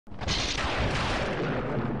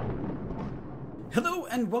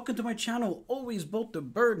and welcome to my channel. Always Bolt the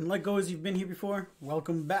Bird, and like always, you've been here before.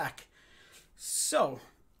 Welcome back. So,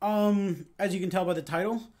 as you can tell by the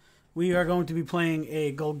title, we are going to be playing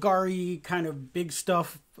a Golgari kind of big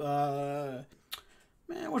stuff. Man,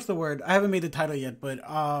 what's the word? I haven't made the title yet, but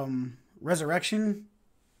resurrection.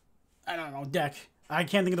 I don't know, deck. I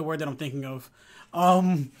can't think of the word that I'm thinking of.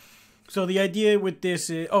 So the idea with this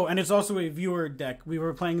is, and it's also a viewer deck. We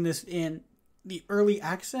were playing this in the early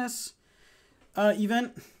access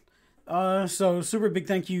event. So super big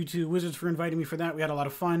thank you to Wizards for inviting me for that. We had a lot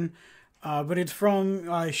of fun. But it's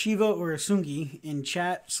from Shiva or Sungi in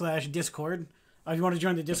chat/Discord. If you want to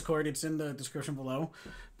join the Discord, it's in the description below.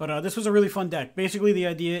 But this was a really fun deck. Basically, the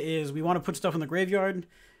idea is we want to put stuff in the graveyard,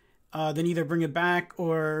 then either bring it back,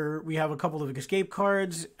 or we have a couple of escape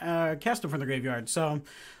cards, cast them from the graveyard. So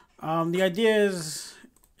the idea is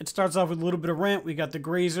it starts off with a little bit of rant. We got the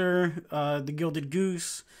Grazer, the Gilded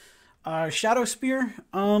Goose, Shadowspear.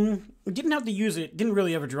 We didn't have to use it, didn't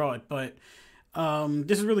really ever draw it, but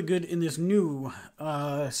this is really good in this new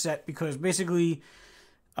set because basically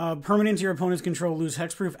permanents your opponents control lose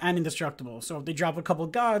hexproof and indestructible. So if they drop a couple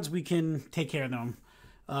gods, we can take care of them,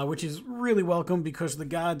 which is really welcome because the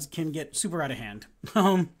gods can get super out of hand.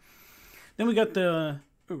 Then we got the,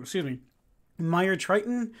 Mire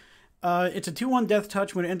Triton. It's a 2/1 death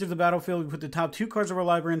touch. When it enters the battlefield, we put the top 2 cards of our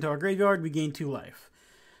library into our graveyard. We gain 2 life.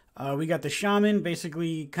 We got the Shaman,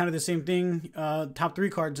 basically kind of the same thing. Top 3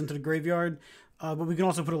 cards into the graveyard, but we can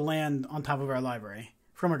also put a land on top of our library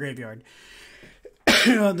from our graveyard.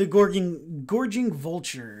 The Gorging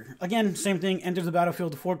Vulture. Again, same thing. Enters the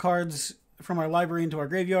battlefield, 4 cards from our library into our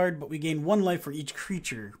graveyard, but we gain 1 life for each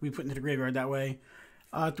creature we put into the graveyard that way.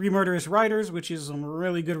 3 Murderous Riders, which is some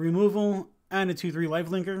really good removal, and a 2/3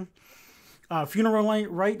 lifelinker. Funeral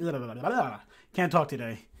Rites. Can't talk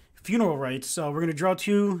today. Funeral Rites. So we're going to draw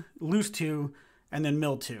 2, lose 2, and then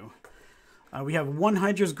mill 2. We have 1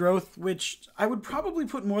 Hydra's Growth, which I would probably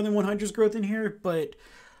put more than 1 Hydra's Growth in here, but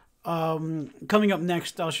coming up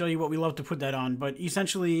next, I'll show you what we love to put that on. But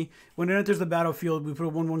essentially, when it enters the battlefield, we put a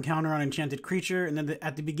 1/1 counter on enchanted creature, and then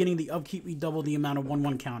at the beginning of the upkeep, we double the amount of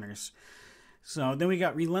 1/1 counters. So then we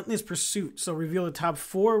got Relentless Pursuit. So reveal the top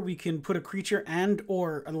 4. We can put a creature and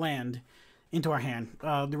or a land into our hand.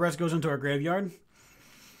 The rest goes into our graveyard.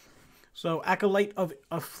 So Acolyte of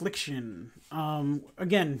Affliction.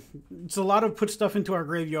 Again, it's a lot of put stuff into our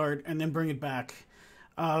graveyard and then bring it back.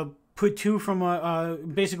 Put 2 from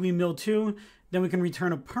basically mill 2. Then we can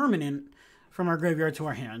return a permanent from our graveyard to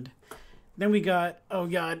our hand. Then we got, oh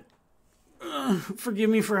god,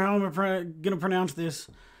 forgive me for how I'm gonna pronounce this.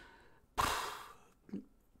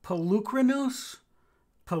 Polukranos?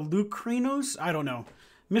 I don't know.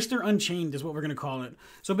 Mr. Unchained is what we're going to call it.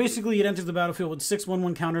 So basically it enters the battlefield with 6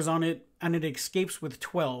 1/1 counters on it, and it escapes with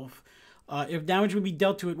 12. If damage would be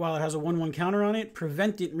dealt to it while it has a 1/1 counter on it,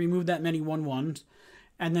 prevent it and remove that many 1/1s.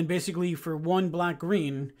 And then basically for 1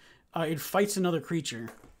 black-green, it fights another creature.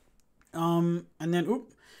 And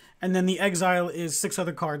then the exile is 6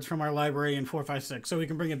 other cards from our library in 4, 5, 6. So we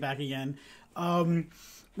can bring it back again.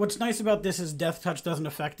 What's nice about this is Death Touch doesn't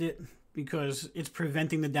affect it because it's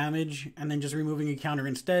preventing the damage and then just removing a counter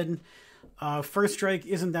instead. First Strike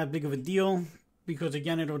isn't that big of a deal because,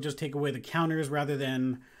 again, it'll just take away the counters rather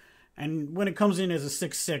than... And when it comes in as a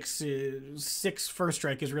 6/6, 6 First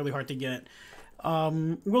Strike is really hard to get.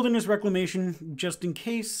 Wilderness Reclamation, just in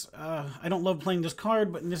case. I don't love playing this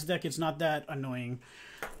card, but in this deck it's not that annoying.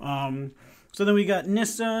 So then we got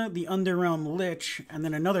Nissa, the Underrealm Lich, and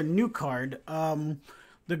then another new card.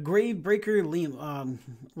 The Gravebreaker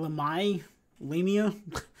Lamia.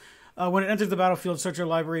 When it enters the battlefield, search our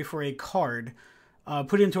library for a card.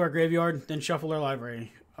 Put it into our graveyard, then shuffle our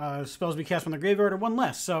library. Spells we cast from the graveyard are 1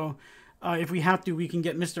 less. So if we have to, we can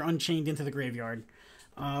get Mr. Unchained into the graveyard.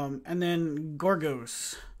 And then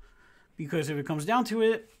Gargos. Because if it comes down to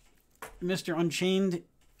it, Mr. Unchained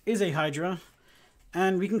is a Hydra,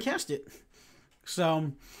 and we can cast it.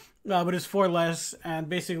 So... but it's 4 less, and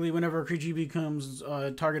basically whenever a creature becomes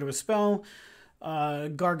target of a spell,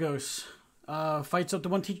 Gargos fights up to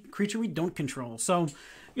 1 creature we don't control. So,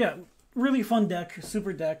 yeah, really fun deck,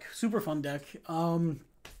 super fun deck.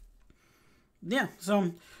 Yeah,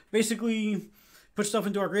 so basically put stuff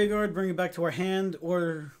into our graveyard, bring it back to our hand,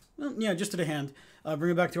 or, well, yeah, just to the hand.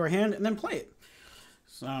 Bring it back to our hand, and then play it.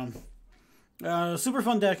 So... super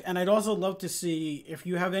fun deck, and I'd also love to see if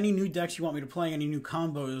you have any new decks you want me to play, any new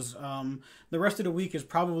combos. The rest of the week is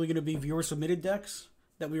probably going to be viewer-submitted decks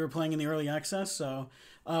that we were playing in the early access, so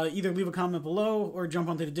either leave a comment below or jump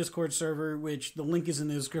onto the Discord server, which the link is in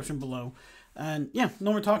the description below. And yeah,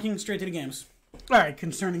 no more talking, straight to the games. Alright,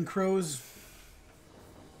 concerning crows...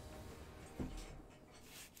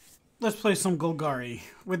 let's play some Golgari.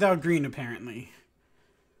 Without green, apparently.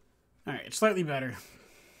 Alright, slightly better.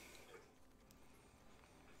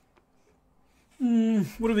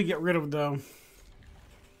 What do we get rid of, though?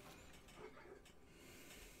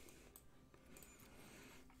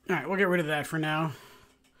 Alright, we'll get rid of that for now.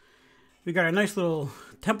 We got a nice little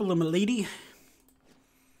Temple of Malady.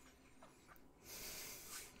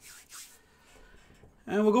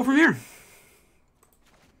 And we'll go from here.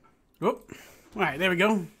 Oh, alright, there we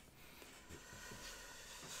go.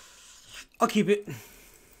 I'll keep it.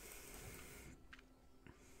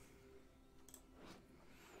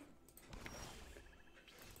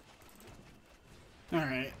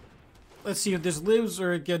 Alright. Let's see if this lives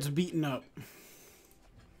or it gets beaten up.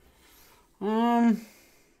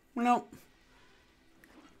 No.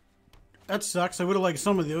 That sucks. I would have liked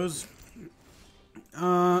some of those.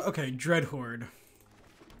 Okay, Dreadhorde.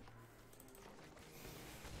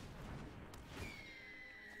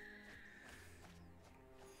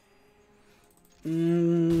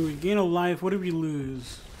 We gain a life. What did we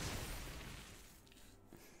lose?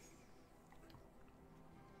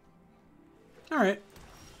 Alright.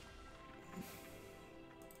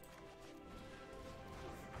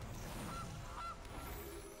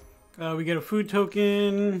 We get a food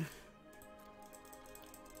token.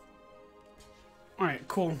 Alright,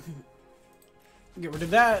 cool. Get rid of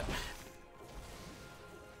that.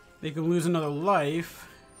 They can lose another life.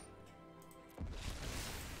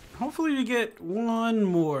 Hopefully we get one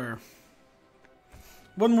more.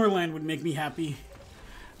 One more land would make me happy.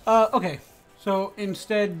 Okay. So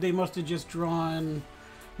instead they must have just drawn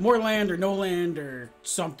more land or no land or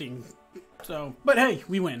something. So, but hey,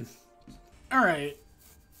 we win. Alright.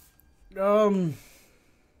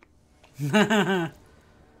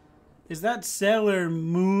 Is that Sailor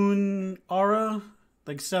Moon aura?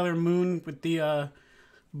 Like Sailor Moon with the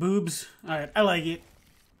boobs? Alright, I like it.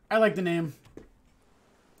 I like the name.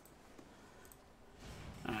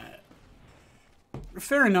 Alright.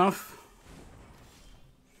 Fair enough.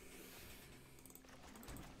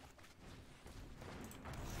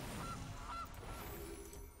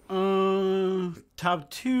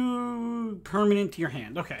 Top 2 permanent to your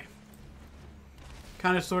hand. Okay.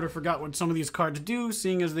 Kind of sort of forgot what some of these cards do,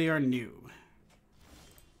 seeing as they are new.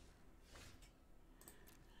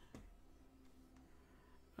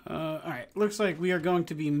 Alright, looks like we are going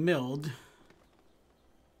to be milled.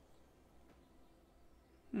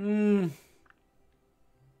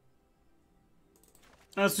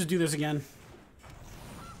 Let's just do this again.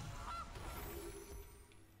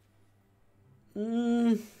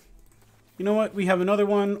 You know what? We have another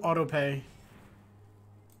one. Auto pay.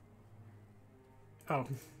 Oh.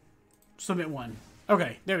 Submit one.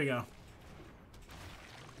 Okay, there we go.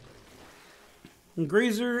 A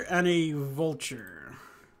Grazer and a Vulture.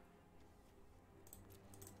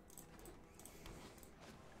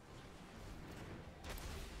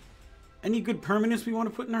 Any good permanents we want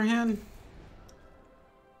to put in our hand?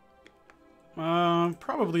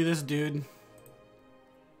 Probably this dude.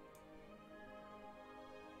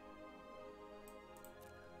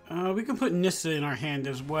 We can put Nissa in our hand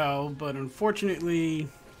as well, but unfortunately...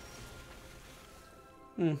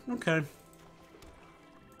 okay.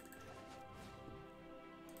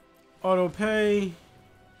 Auto pay.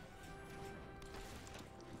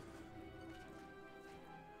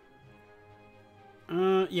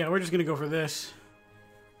 Yeah, we're just gonna go for this.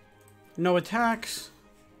 No attacks.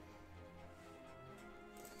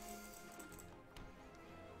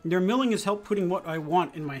 Their milling has helped putting what I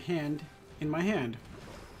want in my hand in my hand.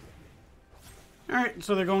 Alright,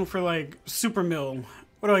 so they're going for like super mill.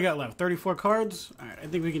 What do I got left? 34 cards? Alright, I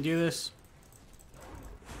think we can do this.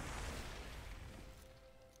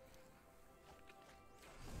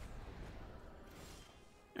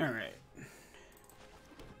 Alright.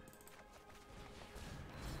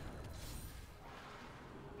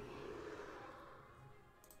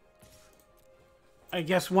 I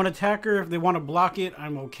guess one attacker, if they want to block it,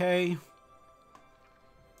 I'm okay.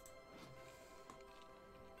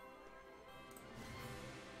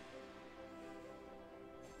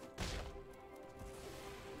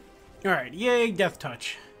 Alright, yay, Death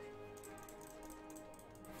Touch.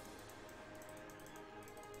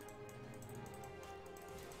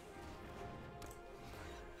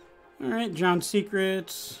 Alright, Drowned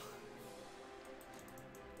Secrets.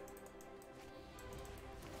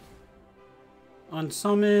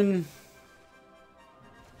 Unsummon.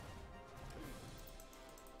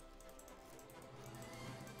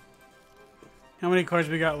 How many cards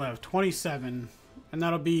we got left? 27. And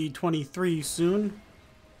that'll be 23 soon.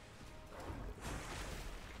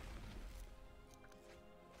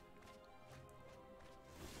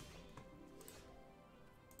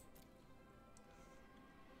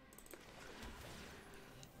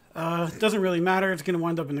 it doesn't really matter. It's going to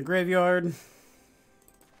wind up in the graveyard.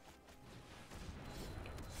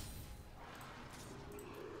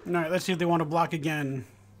 Alright, let's see if they want to block again.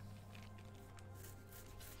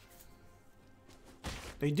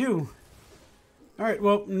 They do. Alright,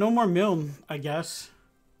 well, no more mill, I guess.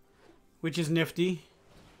 Which is nifty.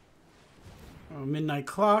 Oh, midnight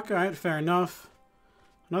clock. Alright, fair enough.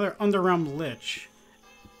 Another Underrealm Lich.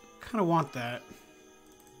 Kind of want that.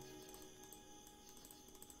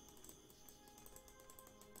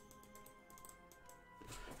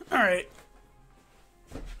 Alright.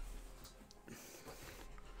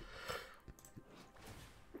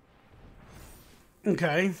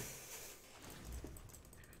 Okay.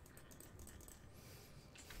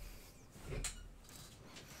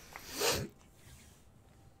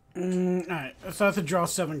 Alright, so I have to draw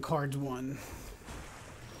 7 cards, 1.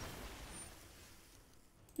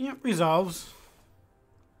 Yep, resolves.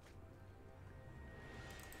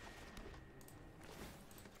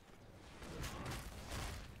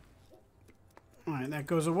 Alright, that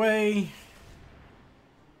goes away.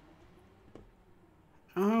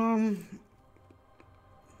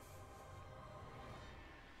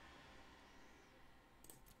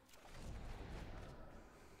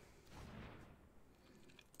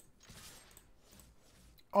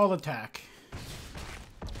 All attack.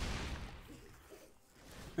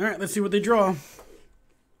 Alright, let's see what they draw.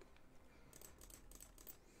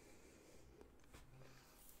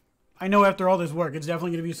 I know after all this work, it's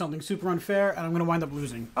definitely going to be something super unfair, and I'm going to wind up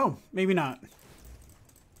losing. Oh, maybe not.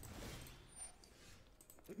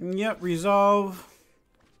 Yep, resolve.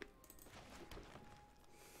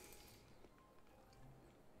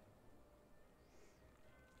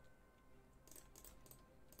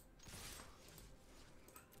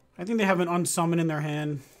 I think they have an unsummon in their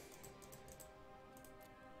hand.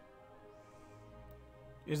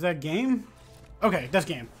 Is that game? Okay, that's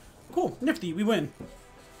game. Cool, nifty, we win.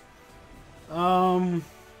 I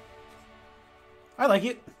like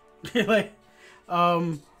it. Like,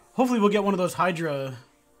 hopefully we'll get one of those Hydra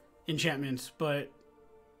enchantments, but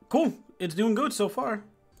cool. It's doing good so far.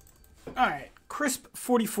 Alright, crisp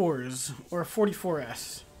 44s, or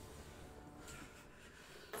 44S.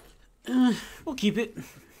 We'll keep it.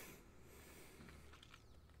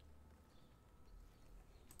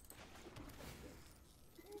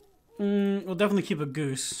 We'll definitely keep a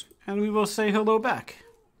goose, and we will say hello back.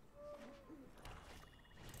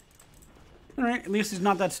 Alright, at least he's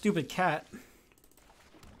not that stupid cat.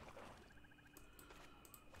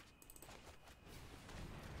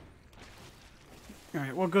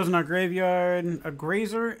 Alright, what goes in our graveyard? A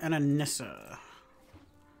Grazer and a Nissa.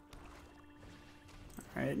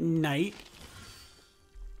 Alright, Knight.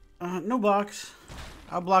 No blocks.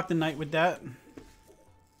 I'll block the Knight with that.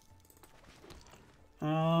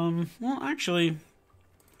 Well, actually,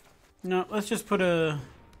 no, let's just put a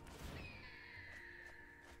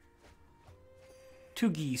 2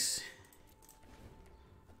 geese.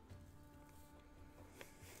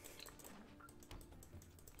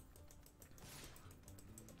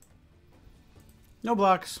 No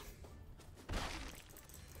blocks.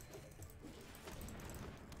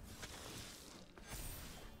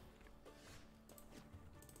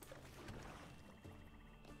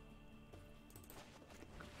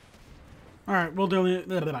 Alright,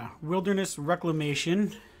 Wilderness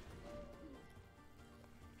Reclamation.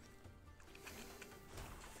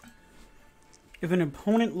 If an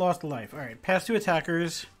opponent lost life. Alright, pass 2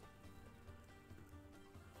 attackers.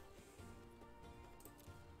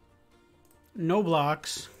 No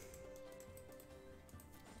blocks.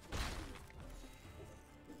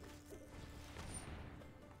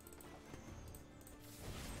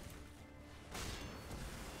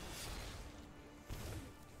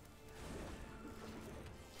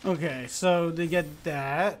 Okay, so they get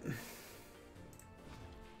that.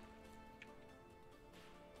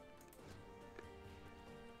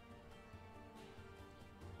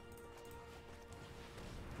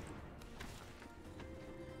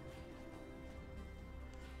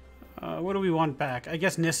 What do we want back? I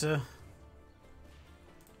guess Nissa.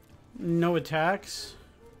 No attacks.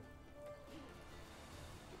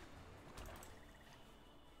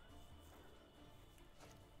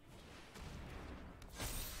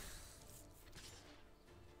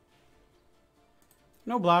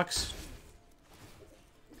 No blocks.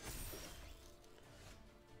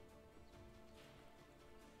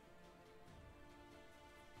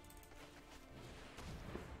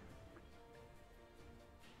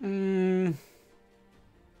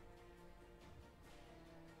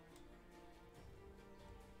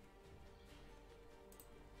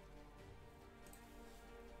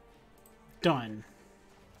 Done.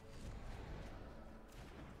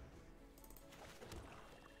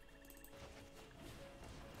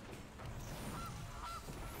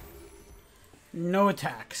 No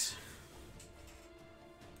attacks.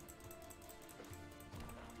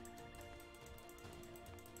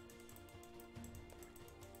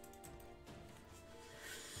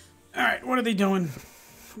 Alright, what are they doing?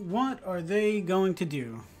 What are they going to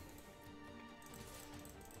do?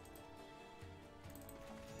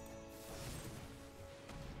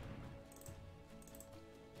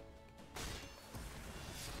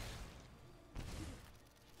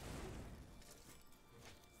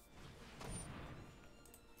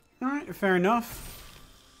 Alright, fair enough.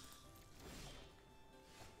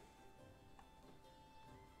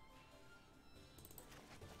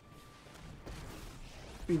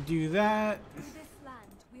 We do that. In this land,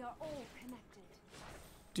 we are all connected.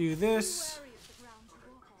 Do this. Be wary of the ground you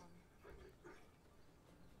walk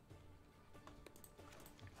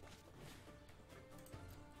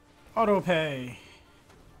on. Auto pay.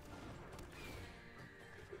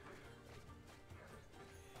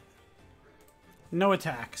 No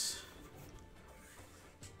attacks.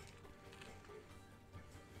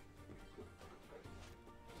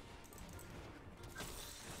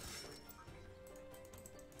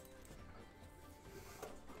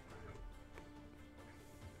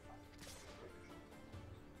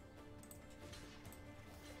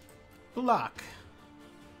 Block.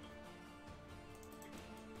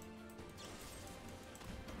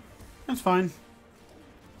 That's fine.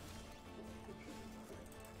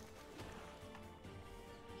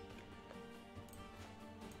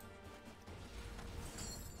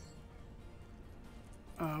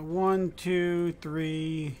 One, two,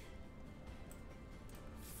 three,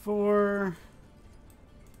 4,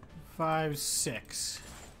 5, 6.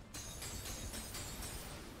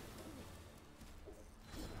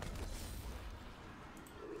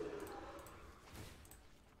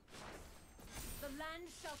 The land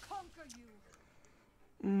shall conquer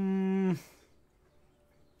you.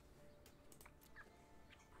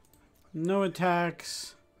 No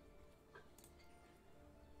attacks.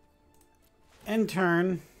 End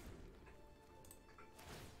turn.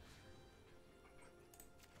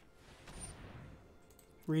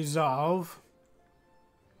 Resolve.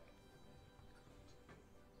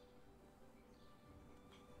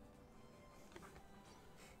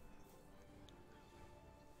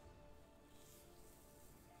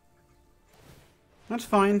 That's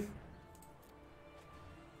fine.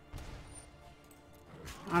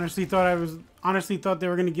 Honestly thought they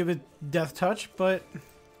were gonna give it death touch, but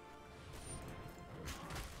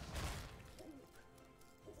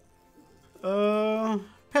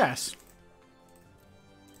pass.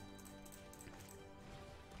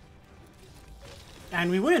 And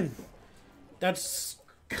we win. That's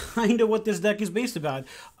kind of what this deck is based about.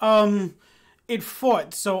 It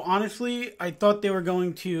fought, so honestly, I thought they were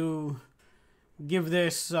going to give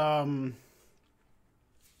this the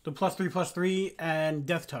 +3/+3 and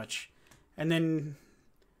death touch. And then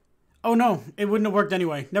oh no, it wouldn't have worked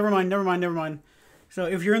anyway. Never mind. So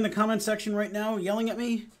if you're in the comment section right now yelling at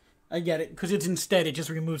me, I get it, because it's instead it just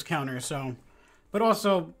removes counters, so. But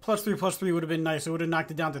also, +3/+3 would have been nice. It would have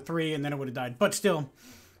knocked it down to 3, and then it would have died. But still.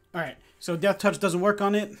 Alright, so Death Touch doesn't work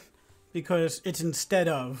on it, because it's instead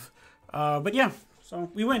of. But yeah, so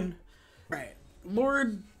we win. Alright,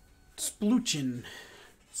 Lord Splutchin.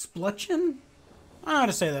 Splutchin? I don't know how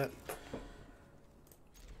to say that.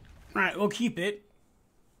 Alright, we'll keep it.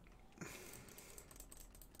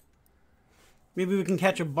 Maybe we can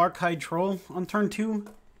catch a Barkhide Troll on turn 2.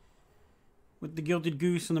 With the Gilded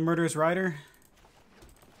Goose and the Murderous Rider.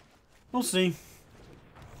 We'll see.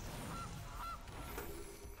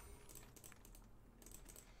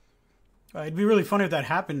 It'd be really funny if that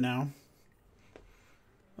happened now.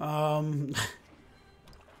 Nah,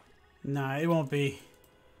 it won't be.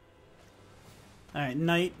 Alright,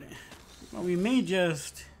 Knight. Well, we may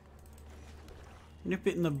just nip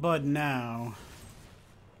it in the bud now.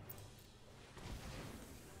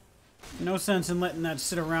 No sense in letting that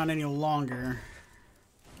sit around any longer.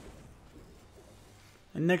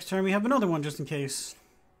 And next turn we have another one just in case.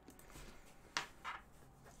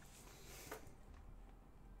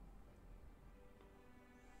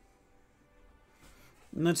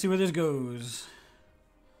 And let's see where this goes.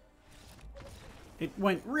 It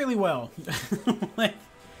went really well. Like,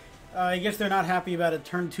 I guess they're not happy about a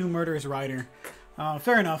turn 2 Murderous Rider.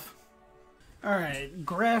 Fair enough. Alright,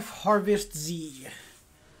 Graph Harvest Z.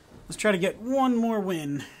 Let's try to get one more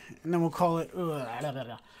win, and then we'll call it.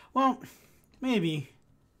 Well, maybe.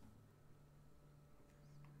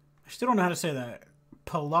 I still don't know how to say that.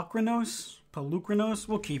 Polukranos?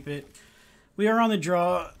 We'll keep it. We are on the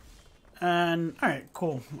draw, and alright,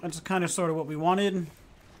 cool. That's kind of sort of what we wanted.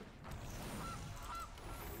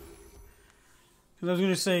 Because I was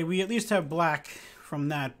going to say, we at least have black from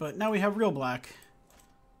that, but now we have real black.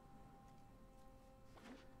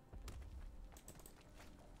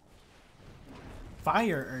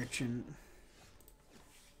 Fire Urchin.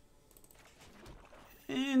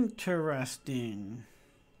 Interesting.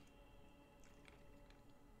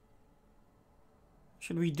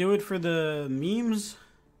 Should we do it for the memes?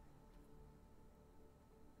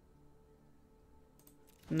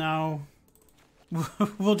 No.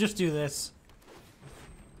 We'll just do this.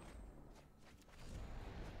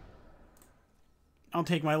 I'll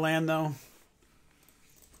take my land, though.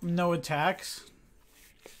 No attacks.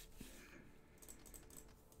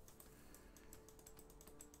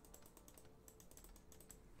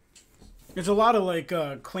 There's a lot of, like,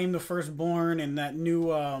 Claim the Firstborn and that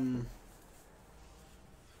new,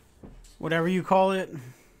 whatever you call it.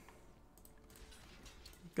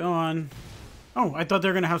 Go on. Oh, I thought they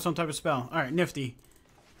were going to have some type of spell. Alright, nifty.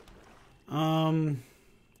 Autopay?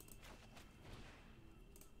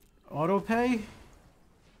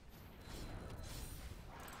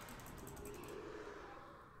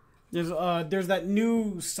 There's that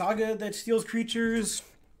new saga that steals creatures.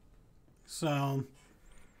 So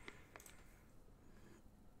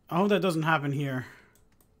I hope that doesn't happen here.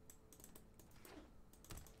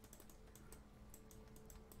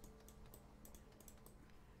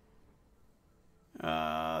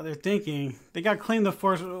 They're thinking. They got Claim the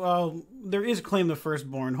First... Well, there is Claim the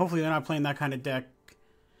Firstborn. Hopefully they're not playing that kind of deck.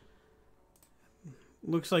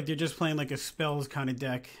 Looks like they're just playing like a spells kind of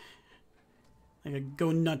deck. Like a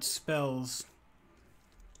go nuts spells.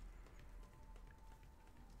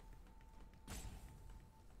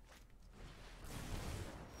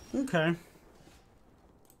 Okay.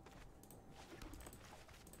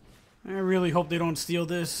 I really hope they don't steal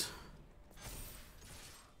this.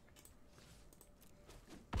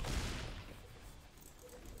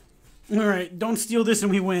 Alright, don't steal this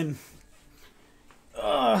and we win.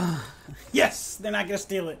 Yes! They're not gonna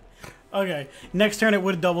steal it. Okay, next turn it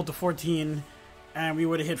would have doubled to 14, and we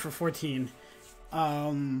would have hit for 14.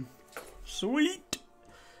 Sweet!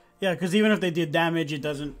 Yeah, because even if they did damage, it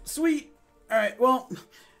doesn't... Sweet! Alright, well,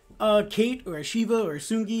 Kate, or Shiva, or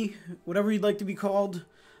Sungi, whatever you'd like to be called,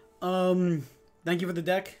 thank you for the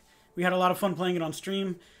deck. We had a lot of fun playing it on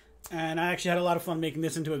stream, and I actually had a lot of fun making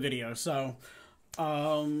this into a video, so...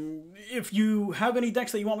 if you have any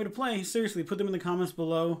decks that you want me to play, seriously, put them in the comments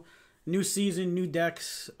below. New season, new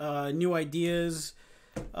decks, new ideas.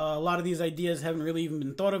 A lot of these ideas haven't really even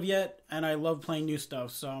been thought of yet, and I love playing new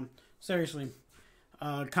stuff. So, seriously,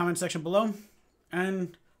 comment section below,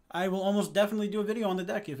 and I will almost definitely do a video on the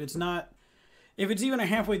deck if it's not... If it's even a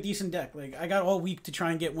halfway decent deck. Like, I got all week to try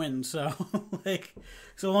and get wins, so, like,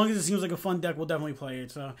 so long as it seems like a fun deck, we'll definitely play it.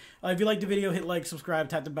 So, if you liked the video, hit like, subscribe,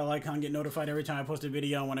 tap the bell icon, get notified every time I post a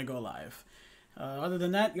video when I go live. Other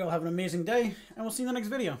than that, y'all have an amazing day, and we'll see you in the next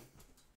video.